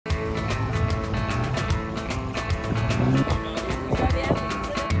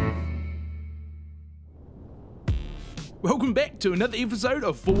Welcome back to another episode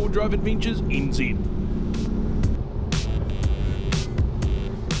of 4 Wheel Drive Adventures NZ.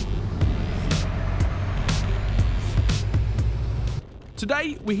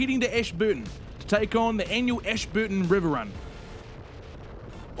 Today we're heading to Ashburton to take on the annual Ashburton River Run,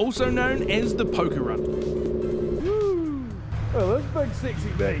 also known as the Poker Run. Woo! Oh, this big sexy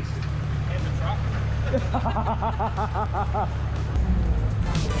beast. And the truck.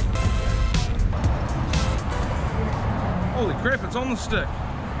 Holy crap, it's on the stick.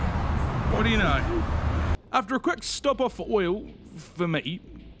 What do you know? After a quick stop off for oil, for me,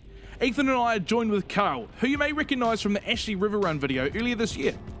 Ethan and I are joined with Carl, who you may recognise from the Ashley River Run video earlier this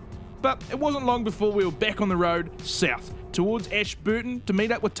year. But it wasn't long before we were back on the road south, towards Ashburton to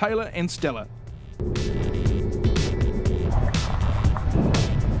meet up with Taylor and Stella.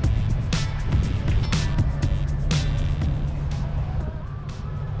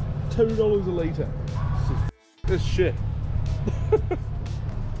 $2 a litre. This shit.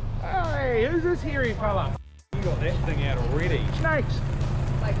 Hey, who's this hairy fella? You got that thing out already. Snakes.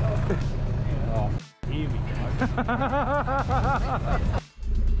 Like, Oh, here we go.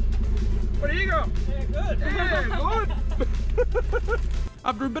 What do you got? Yeah, good. Yeah, good.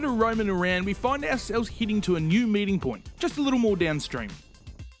 After a bit of roaming around, we find ourselves heading to a new meeting point, just a little more downstream.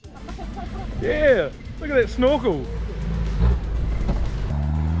 Yeah, look at that snorkel.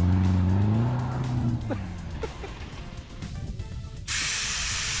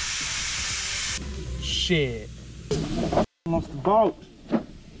 Shit. Lost the bolt.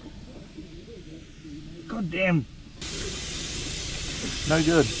 God damn. No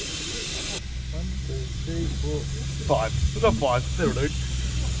good. 1, 2, 3, 4, 5. We've got 5. That'll do.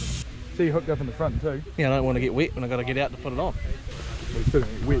 See you hooked up in the front too. Yeah, I don't want to get wet when I got to get out to put it on. Well, you still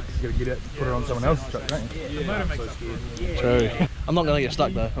don't get wet because you got to get out to put it on someone else's truck, don't you? Yeah, I'm so scared. True. I'm not going to get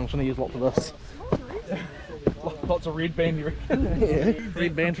stuck though. I'm just going to use lots of this. Lots of red band, you reckon? Yeah.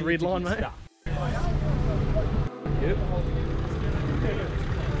 Red band for red line, mate. Yep.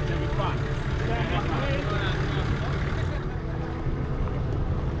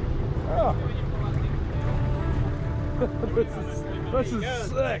 Oh. this is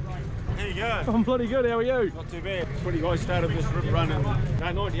sick. There you go. I'm bloody good, how are you? Not too bad. 20 guys started this river run in,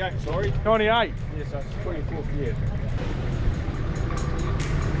 no, 98, sorry. 98. Yeah, so it's 24th year.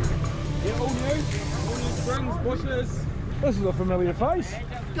 Yeah, all new springs, bushes. This is a familiar face.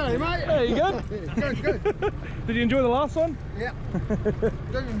 G'day, mate. Hey, you good? Good. Did you enjoy the last one? Yeah.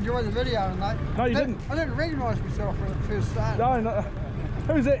 Didn't enjoy the video, mate. No, you didn't. I didn't recognise myself when it first started. No.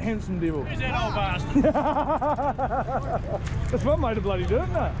 Who's that handsome devil? Who's that old bastard? That's one way to bloody do it,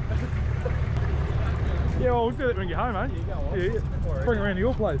 isn't it? Yeah, well, we'll do that when we get home, eh? Yeah. Bring it around to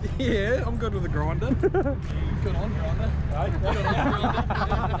your place. Yeah, I'm good with the grinder. Good on grinder.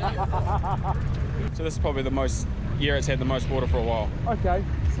 So this is probably the most year it's had the most water for a while. Okay.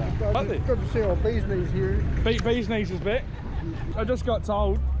 Good to see our bees knees here. Bees Knees is back. I just got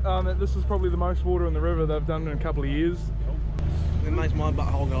told that this is probably the most water in the river they've done in a couple of years. It makes my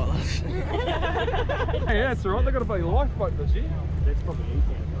butthole go like this. Hey, yeah, it's alright, they've got a bloody lifeboat this year. That's probably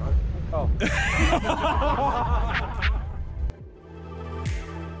easy, right? Oh.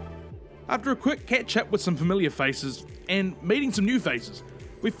 After a quick catch up with some familiar faces and meeting some new faces,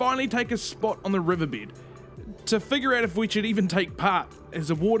 we finally take a spot on the riverbed to figure out if we should even take part, as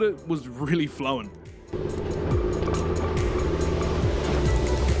the water was really flowing.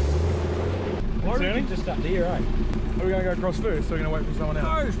 Concerning? Just up there, eh? Are we going to go across first, or are we going to wait for someone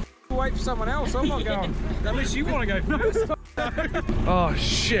else? No, wait for someone else. I'm not going. Unless you want to go first. Oh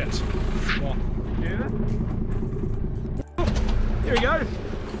shit. What? Yeah. Here we go.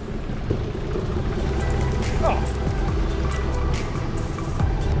 Oh.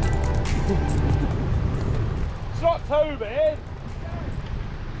 It's not too bad.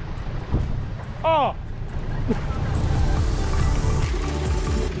 Oh.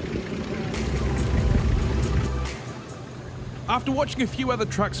 After watching a few other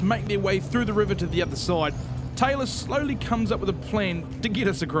trucks make their way through the river to the other side, Taylor slowly comes up with a plan to get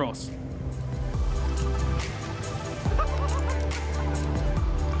us across.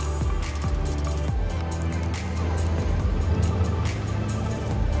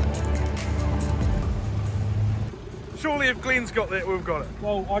 Surely if Glenn's got that, we've got it.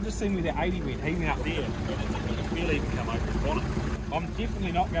 Well, I just seen where the 80 went. He went up there. It barely even come over his bonnet. I'm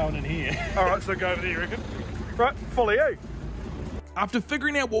definitely not going in here. Alright, so go over there, you reckon? Right, follow you. After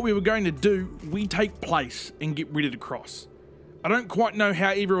figuring out what we were going to do, we take place and get ready to cross. I don't quite know how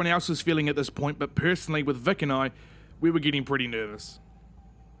everyone else is feeling at this point, but personally with Vic and I, we were getting pretty nervous.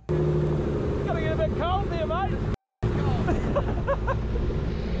 Gotta get a bit cold there, mate.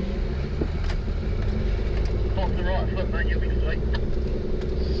 off the right foot, mate, you'll be sweet.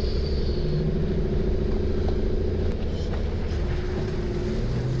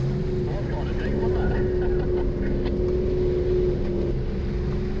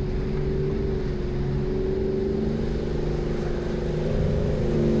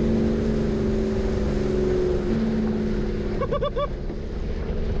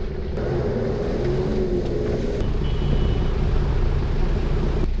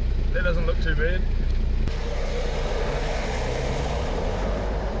 That doesn't look too bad.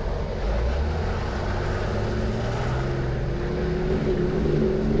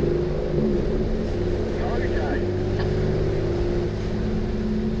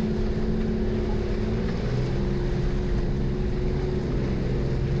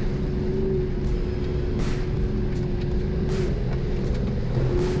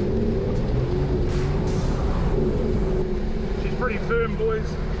 She's pretty firm, boys.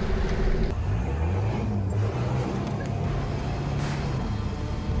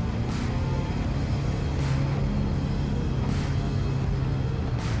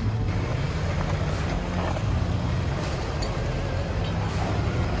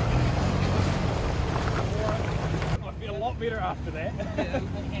 Better after that.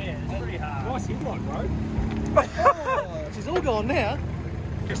 Yeah, it's pretty hard. Nice headlight, bro. Oh, she's all gone now.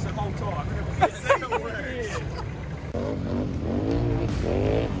 Just the whole time. That's how it works.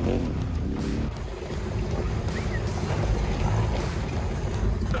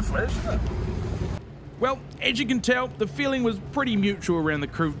 It's a bit flash, isn't it? Well, as you can tell, the feeling was pretty mutual around the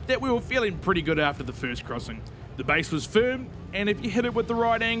crew that we were feeling pretty good after the first crossing. The base was firm, and if you hit it with the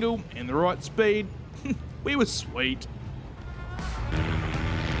right angle and the right speed, we were sweet.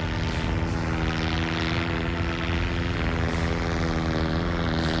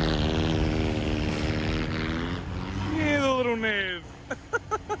 Yeah, the little nerve.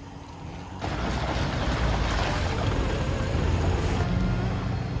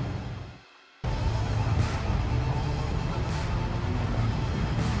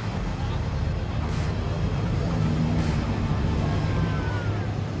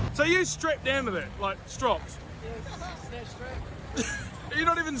 So you strapped down to that, like stropped? You're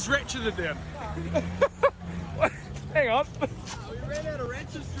not even stretching it down. Hang on. We ran out of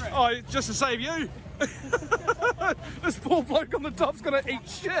ratchet strap. Oh, just to save you. This poor bloke on the top's gonna eat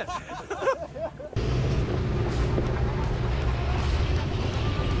shit.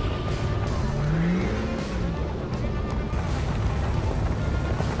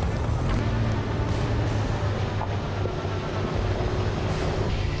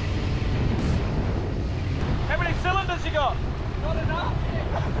 How many cylinders you got? Not enough.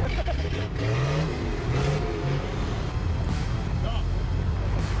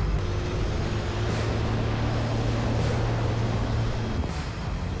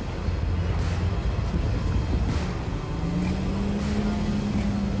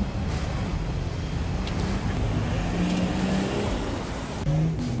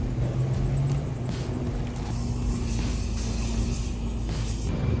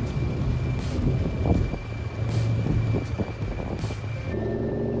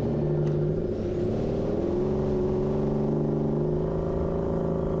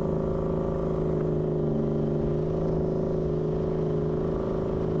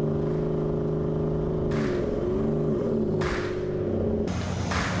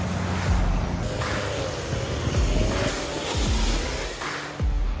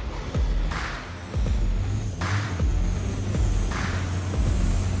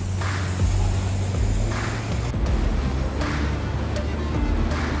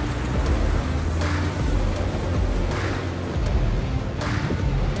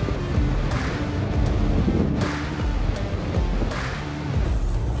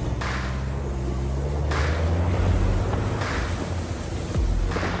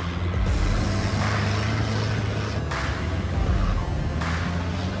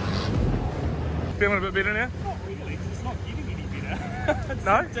 Feeling a bit better now? Not really, 'cause it's not getting any better. It's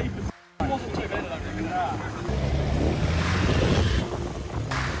No? so deep. It wasn't too bad, I don't reckon.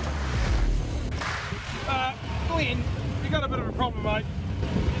 Glenn, you got a bit of a problem, mate.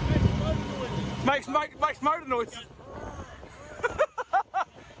 Makes motor noise.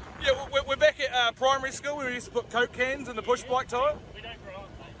 Yeah, we're back at primary school where we used to put Coke cans in the push bike tyre. We don't grow up,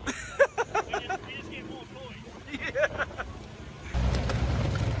 mate. We just get more toys. Yeah.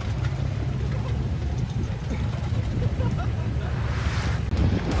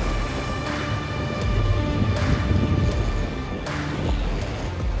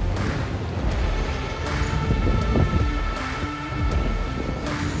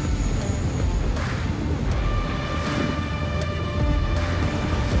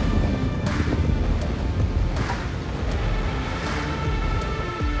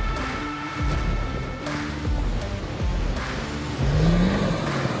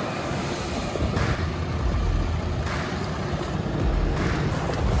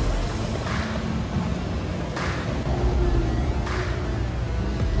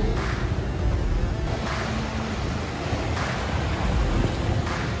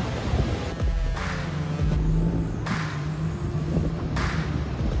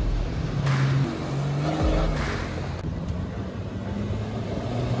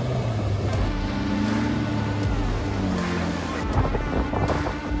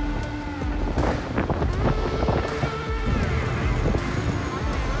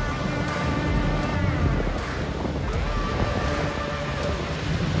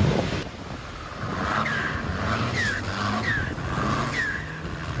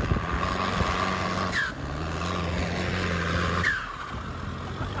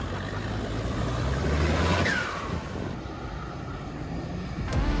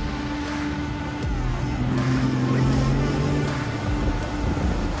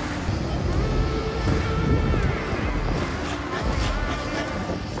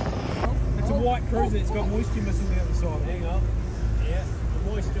 proves it's got moisture missing down the side. Hang on. Yeah, the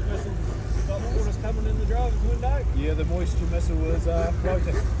moisture missile got water's coming in the driver's window. Yeah, the moisture missile was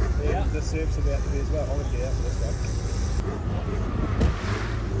floating. Yeah, the surf's about to be as well. I'll get out for this one.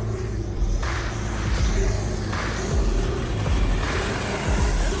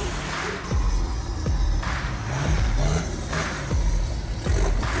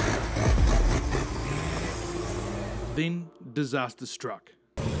 Then disaster struck.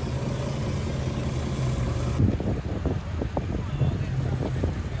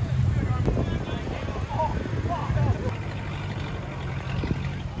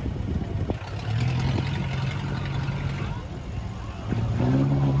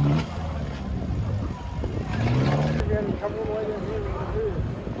 Come all the way down here with the bird.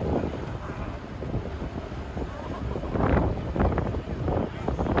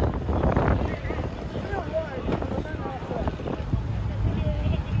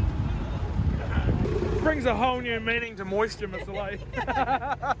 Brings a whole new meaning to moisture missile, eh?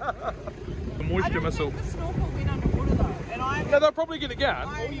 The moisture missile. The snorkel went underwater though, and Yeah, they'll probably get it going.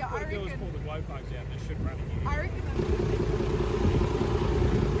 I reckon Pull the glow plugs out and it should run again. I reckon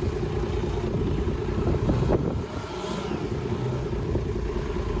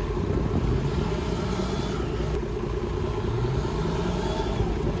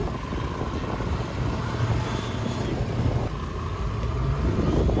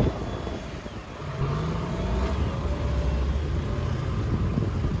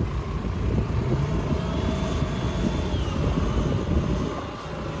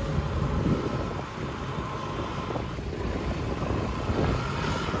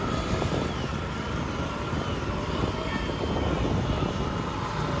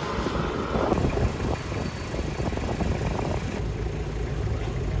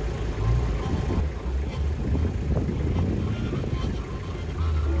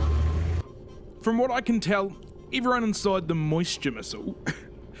From what I can tell, everyone inside the moisture missile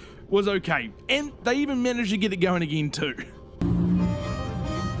was okay, and they even managed to get it going again too.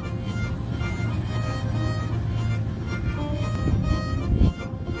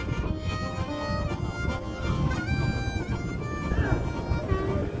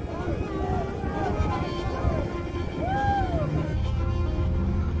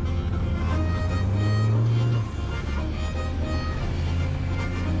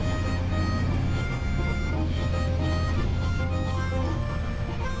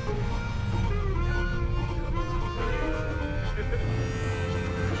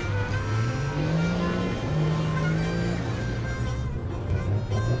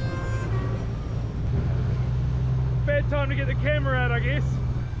 Bad time to get the camera out, I guess.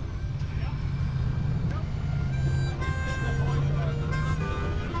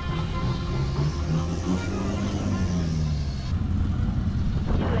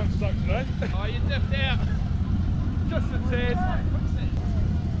 Everyone's stuck today. Oh, you dipped out. Just a tad.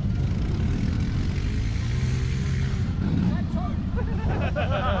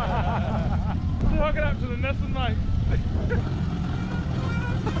 Hook it up to the Nissan, mate.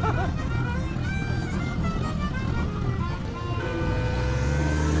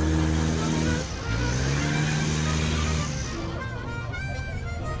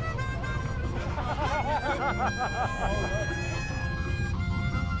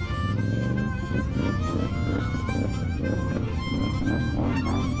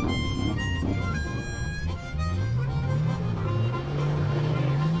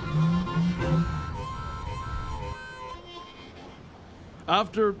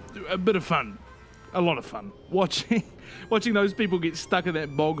 After a bit of fun, a lot of fun, watching those people get stuck in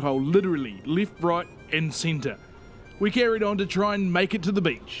that bog hole, literally left, right and centre, we carried on to try and make it to the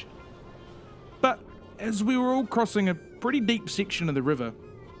beach. But as we were all crossing a pretty deep section of the river,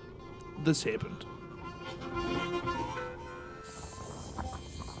 this happened.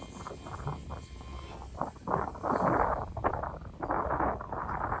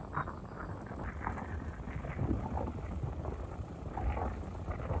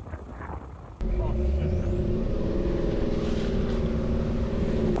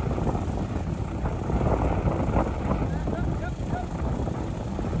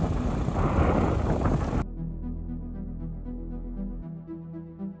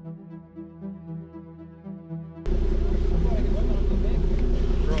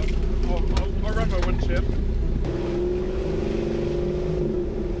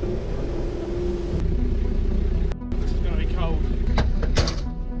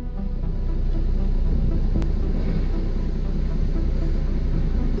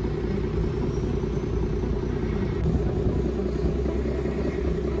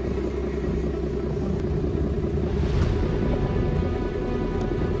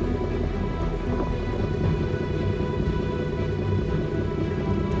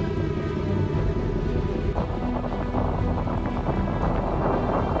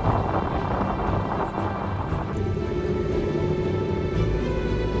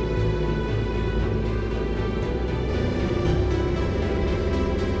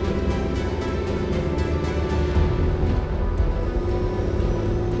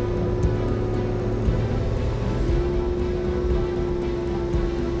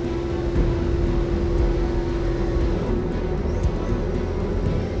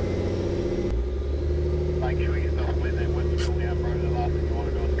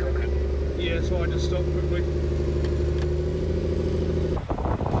 so I just stopped quickly.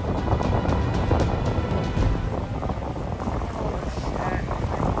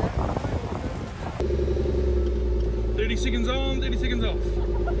 Oh, 30 seconds on, 30 seconds off.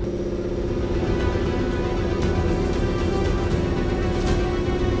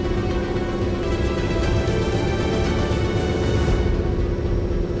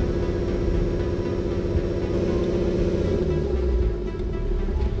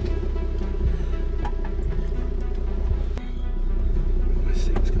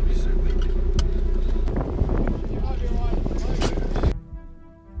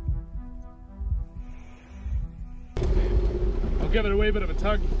 Give it a wee bit of a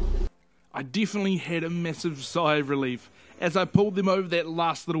tug. I definitely had a massive sigh of relief as I pulled them over that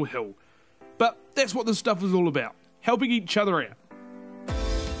last little hill. But that's what this stuff is all about, helping each other out.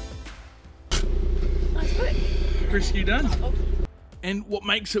 Nice work. Rescue done. And what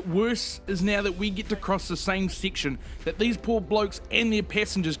makes it worse is now that we get to cross the same section that these poor blokes and their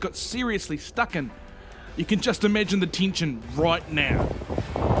passengers got seriously stuck in. You can just imagine the tension right now.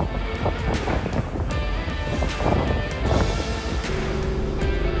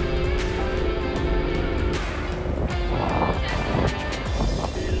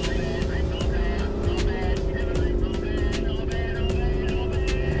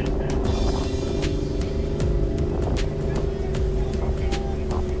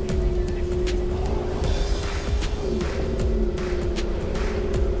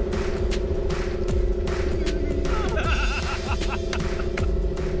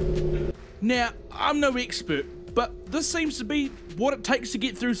 Now, I'm no expert, but this seems to be what it takes to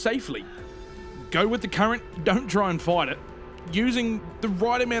get through safely. Go with the current, don't try and fight it. Using the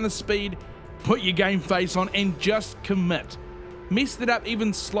right amount of speed, put your game face on and just commit. Mess that up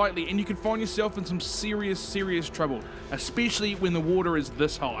even slightly and you could find yourself in some serious trouble, especially when the water is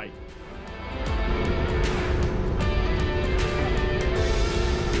this high.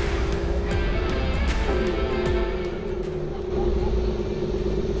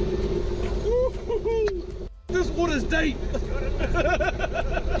 This water's deep.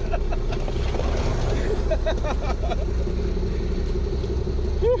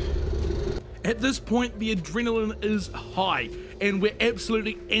 At this point, the adrenaline is high, and we're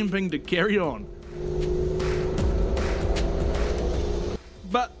absolutely amping to carry on.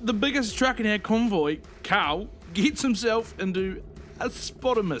 But the biggest truck in our convoy, Carl, gets himself into a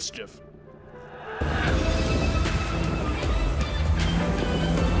spot of mischief.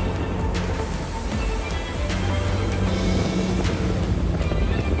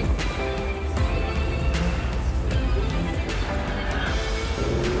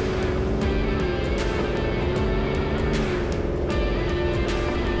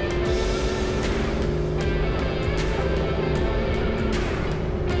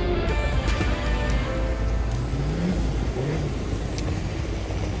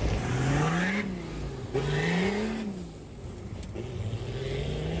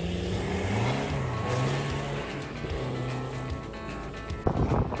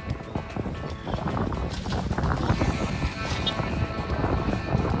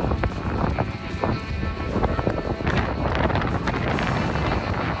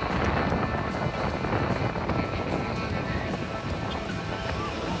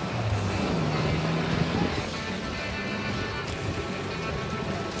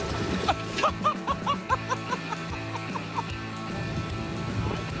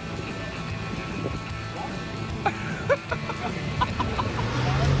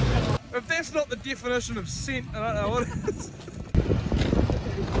 If that's not the definition of scent, I don't know what it is.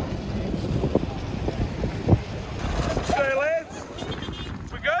 Okay, lads,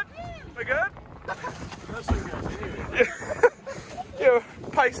 we good? We good? Yeah,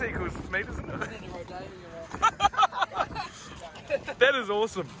 pace equals meat, isn't it? That is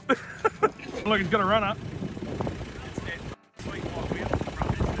awesome. Look, he's gonna run up.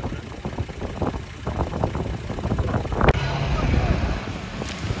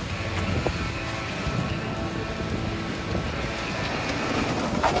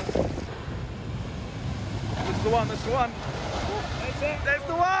 That's the one. That's it. That's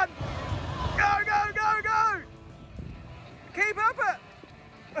the one. Go, go, go, go. Keep up it.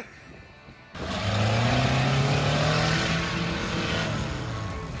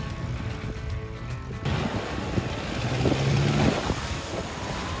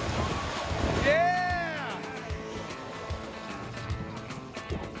 Yeah.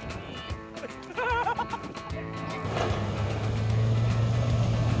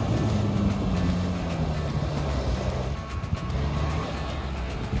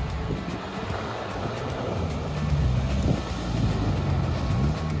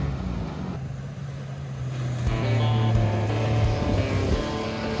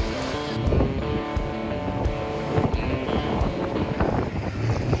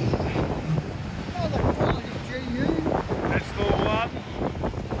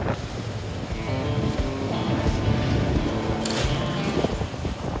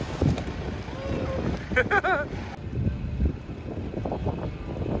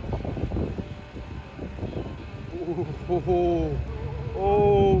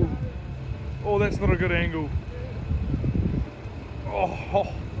 that's not a good angle.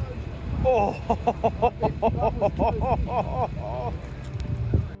 Oh, oh.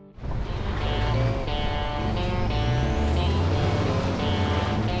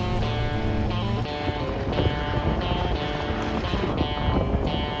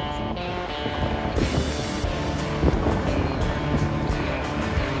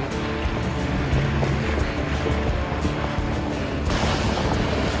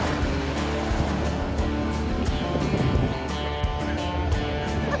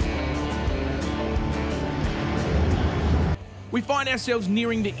 We find ourselves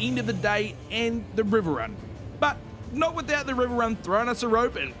nearing the end of the day and the river run, but not without the river run throwing us a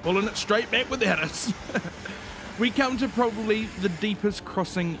rope and pulling it straight back without us. We come to probably the deepest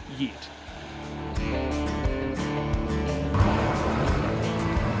crossing yet.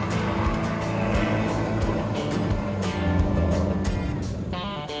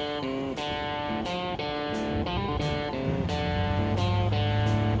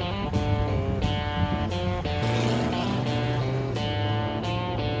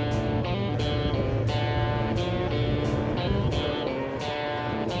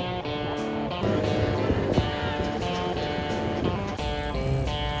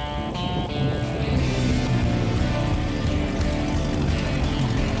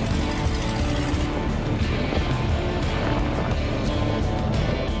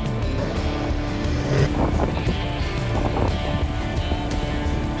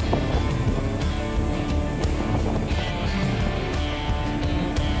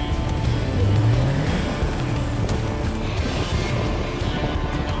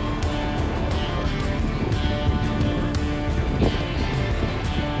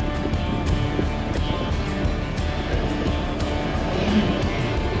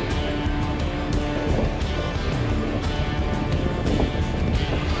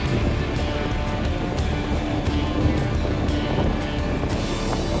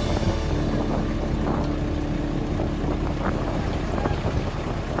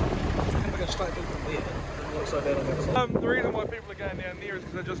 The reason why people are going down there is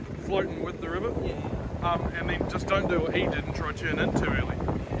because they're just floating with the river, and then just don't do what he did and try to turn in too early.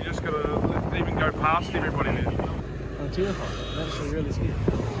 You just got to even go past everybody there. I'm terrified. I'm actually really scared.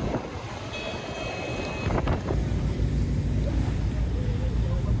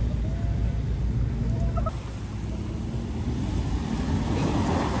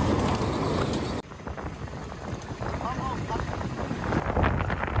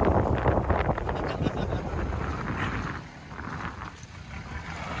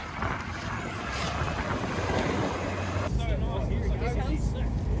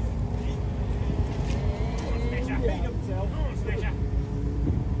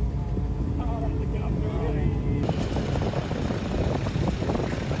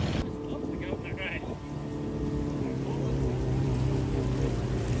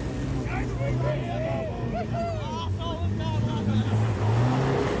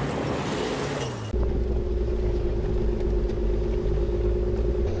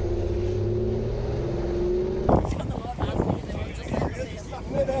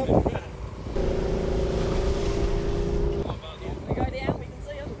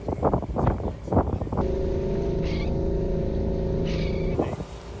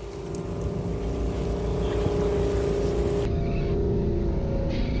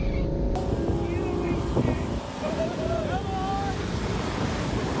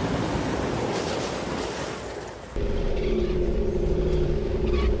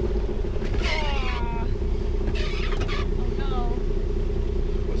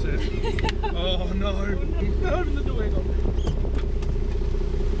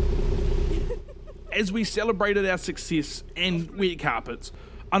 As we celebrated our success and wet carpets,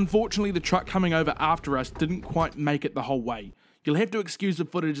 unfortunately the truck coming over after us didn't quite make it the whole way. You'll have to excuse the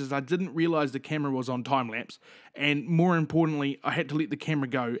footage as I didn't realise the camera was on time lapse, and more importantly I had to let the camera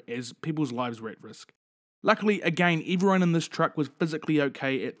go as people's lives were at risk. Luckily, again, everyone in this truck was physically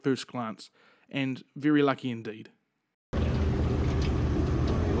okay at first glance, and very lucky indeed. Was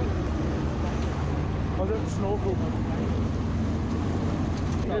it snorkel?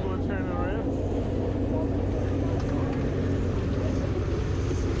 People are turning around.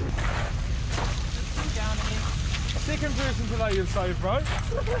 Second person today you've saved, bro.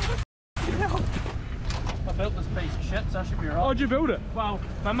 I built this piece of shit, so I should be right. Oh, did you build it? Well,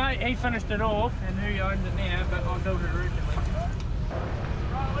 my mate, he finished it off, and he owns it now, but I built it originally.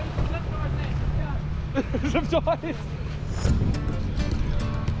 Right, we can zip ties next. Zip ties?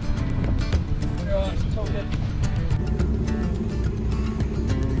 Right, it's all good.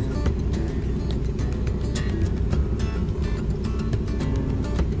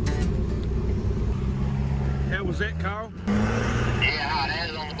 was that, Carl? Yeah, hard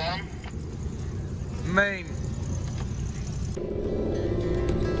as on the bottom. Mean.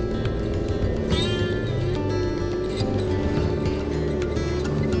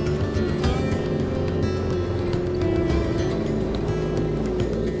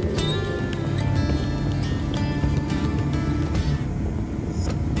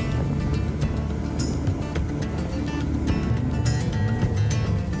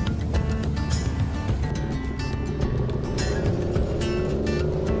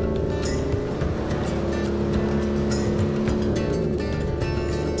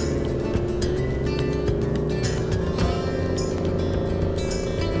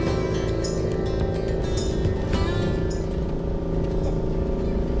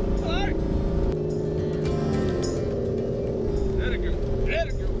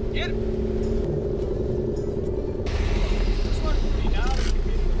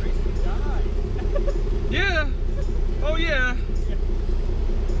 Yeah. Oh yeah.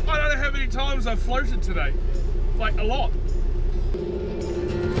 I don't know how many times I've floated today. Like a lot.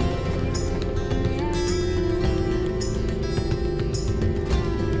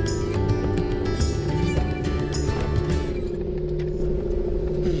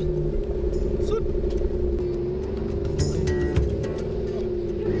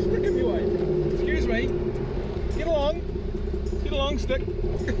 Excuse me. Get along. Get along, stick.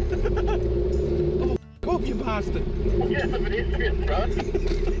 Oh, off, you bastard. Yeah, the pedestrians, bro.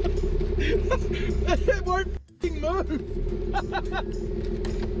 It won't f***ing move.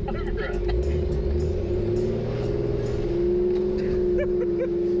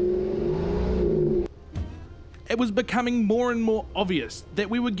 It was becoming more and more obvious that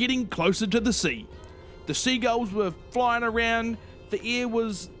we were getting closer to the sea. The seagulls were flying around, the air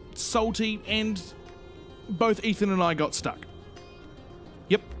was salty, and both Ethan and I got stuck.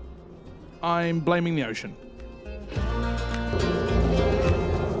 Yep, I'm blaming the ocean.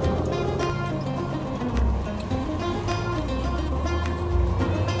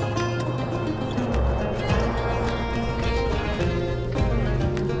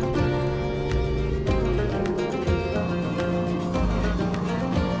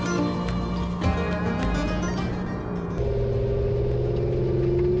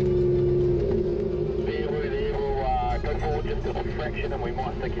 And we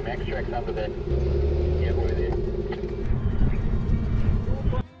might stick your max tracks under that. Yeah, we're there.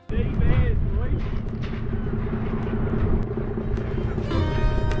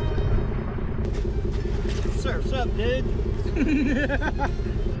 Surf's up, dude.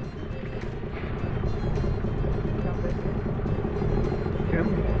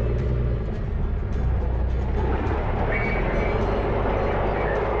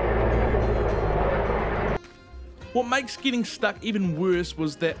 What makes getting stuck even worse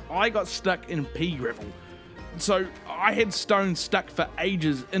was that I got stuck in pea gravel. So I had stones stuck for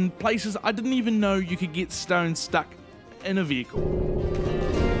ages in places I didn't even know you could get stones stuck in a vehicle.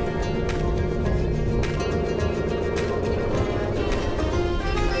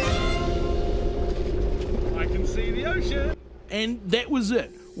 I can see the ocean. And that was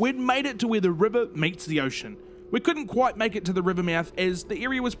it. We'd made it to where the river meets the ocean. We couldn't quite make it to the river mouth as the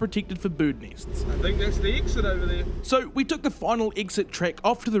area was protected for bird nests. I think that's the exit over there. So we took the final exit track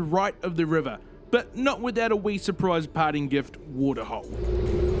off to the right of the river, but not without a wee surprise parting gift waterhole.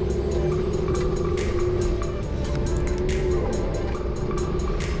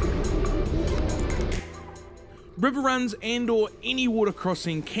 River runs and or any water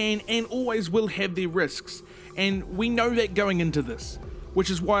crossing can and always will have their risks, and we know that going into this, which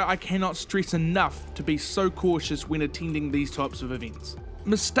is why I cannot stress enough to be so cautious when attending these types of events.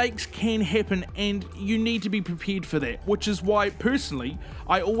 Mistakes can happen and you need to be prepared for that, which is why personally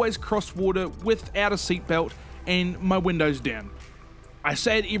I always cross water without a seatbelt and my windows down. I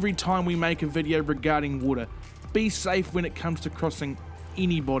say it every time we make a video regarding water, be safe when it comes to crossing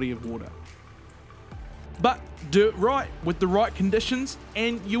any body of water. But do it right with the right conditions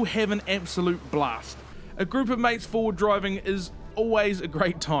and you'll have an absolute blast. A group of mates forward driving is always a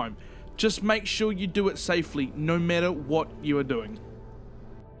great time. Just make sure you do it safely no matter what you are doing.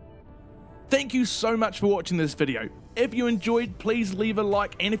 Thank you so much for watching this video. If you enjoyed, please leave a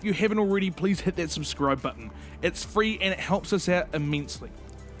like, and if you haven't already, please hit that subscribe button. It's free and it helps us out immensely.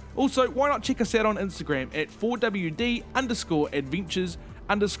 Also, why not check us out on Instagram at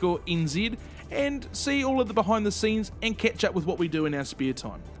 4WD_adventures_NZ and see all of the behind the scenes and catch up with what we do in our spare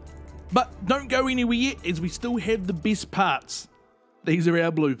time. But don't go anywhere yet, as we still have the best parts. These are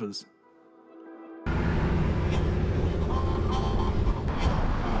our bloopers.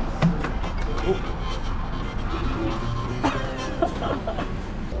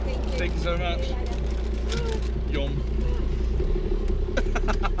 Thank you so much. Yum.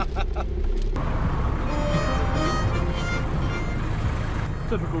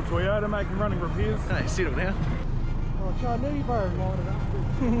 Typical Toyota making running repairs. Hey, settle down. Oh, Chinese bar lined it up.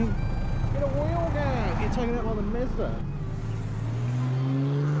 Get a wheel going. Get taken out by the Mazda.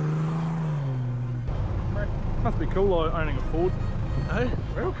 Must be cool owning a Ford. Hey,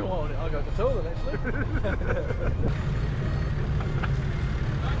 real cool on it. I got the two of them actually.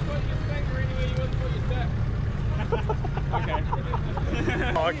 Okay.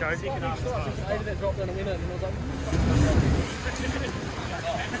 Oh, okay. That dropped down a minute and I was like,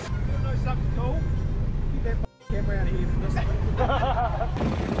 You know something cool? Keep that camera out of here for this.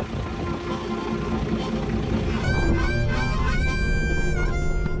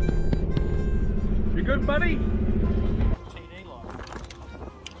 You good, buddy? TD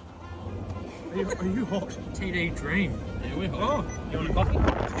light. Are you hot? TD dream. Yeah, we're hot. Oh, You want a coffee?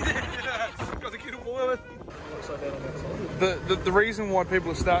 got the kettle boiling. The reason why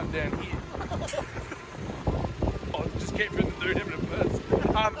people are starting down here. Oh, just capturing the dude having a piss.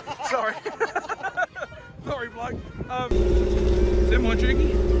 Sorry. Sorry, bloke. Is that my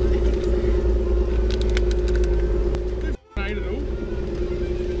jerky? Who ate it all?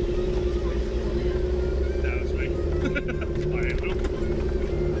 No, it's me. I ate it all.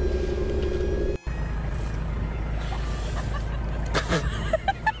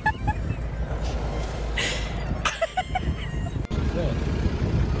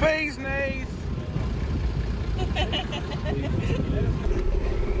 Bees knees!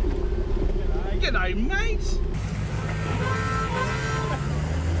 G'day, mate!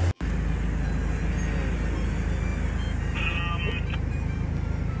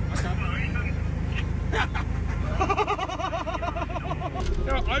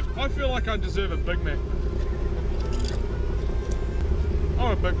 I feel like I deserve a Big Mac. I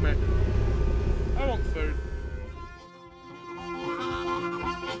want a Big Mac. I want food.